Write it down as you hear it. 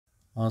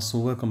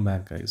Welcome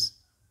back, guys.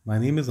 My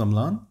name is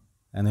Amlan,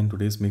 and in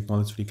today's Make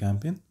Knowledge Free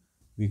campaign,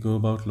 we go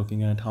about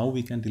looking at how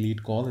we can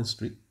delete call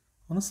history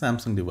on a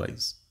Samsung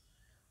device.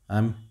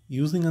 I'm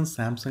using a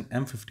Samsung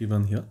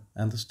M51 here,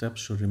 and the steps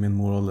should remain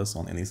more or less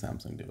on any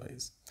Samsung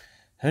device.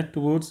 Head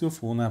towards your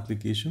phone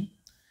application.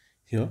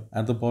 Here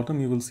at the bottom,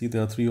 you will see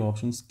there are three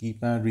options: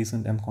 keypad,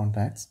 recent, and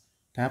contacts.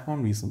 Tap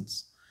on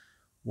recents.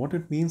 What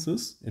it means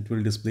is it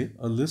will display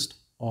a list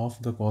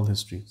of the call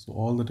history. So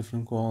all the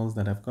different calls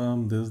that have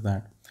come, this,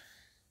 that.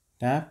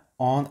 Tap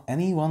on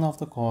any one of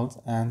the calls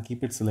and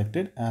keep it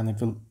selected, and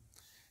it will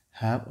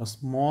have a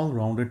small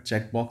rounded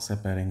checkbox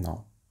appearing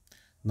now.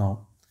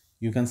 Now,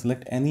 you can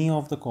select any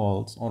of the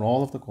calls or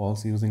all of the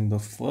calls using the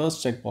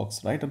first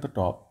checkbox right at the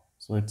top.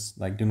 So it's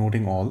like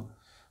denoting all,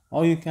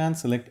 or you can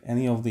select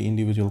any of the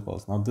individual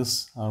calls. Now,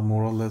 this are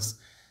more or less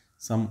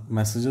some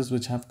messages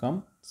which have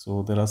come.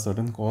 So there are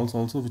certain calls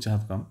also which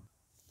have come.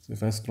 So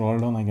if I scroll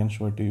down, I can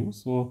show it to you.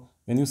 So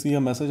when you see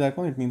a message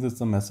icon, it means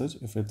it's a message.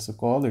 If it's a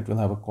call, it will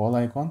have a call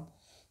icon.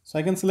 So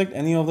I can select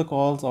any of the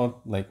calls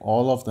or like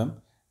all of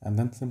them and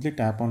then simply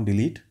tap on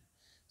delete.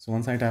 So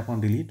once I tap on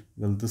delete,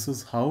 well, this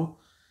is how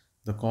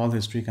the call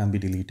history can be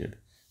deleted.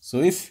 So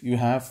if you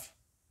have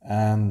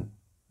an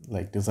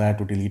like desire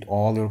to delete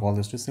all your call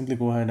history, simply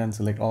go ahead and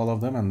select all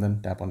of them and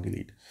then tap on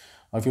delete.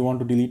 Or if you want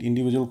to delete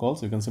individual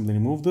calls, you can simply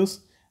remove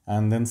this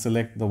and then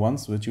select the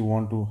ones which you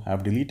want to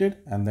have deleted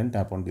and then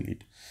tap on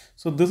delete.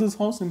 So this is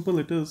how simple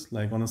it is,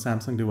 like on a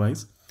Samsung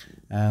device,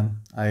 and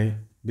I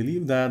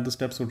believe that the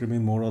steps would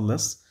remain more or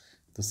less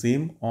the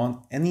same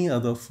on any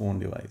other phone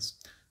device.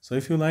 So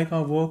if you like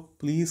our work,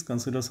 please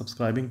consider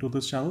subscribing to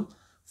this channel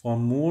for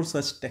more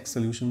such tech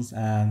solutions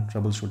and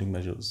troubleshooting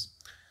measures.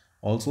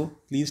 Also,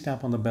 please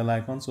tap on the bell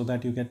icon so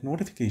that you get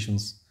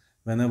notifications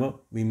whenever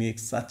we make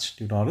such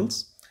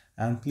tutorials.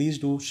 And please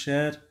do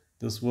share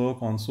this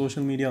work on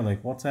social media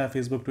like WhatsApp,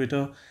 Facebook,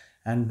 Twitter.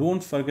 And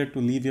don't forget to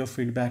leave your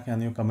feedback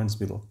and your comments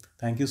below.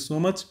 Thank you so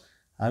much.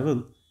 I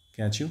will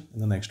catch you in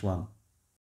the next one.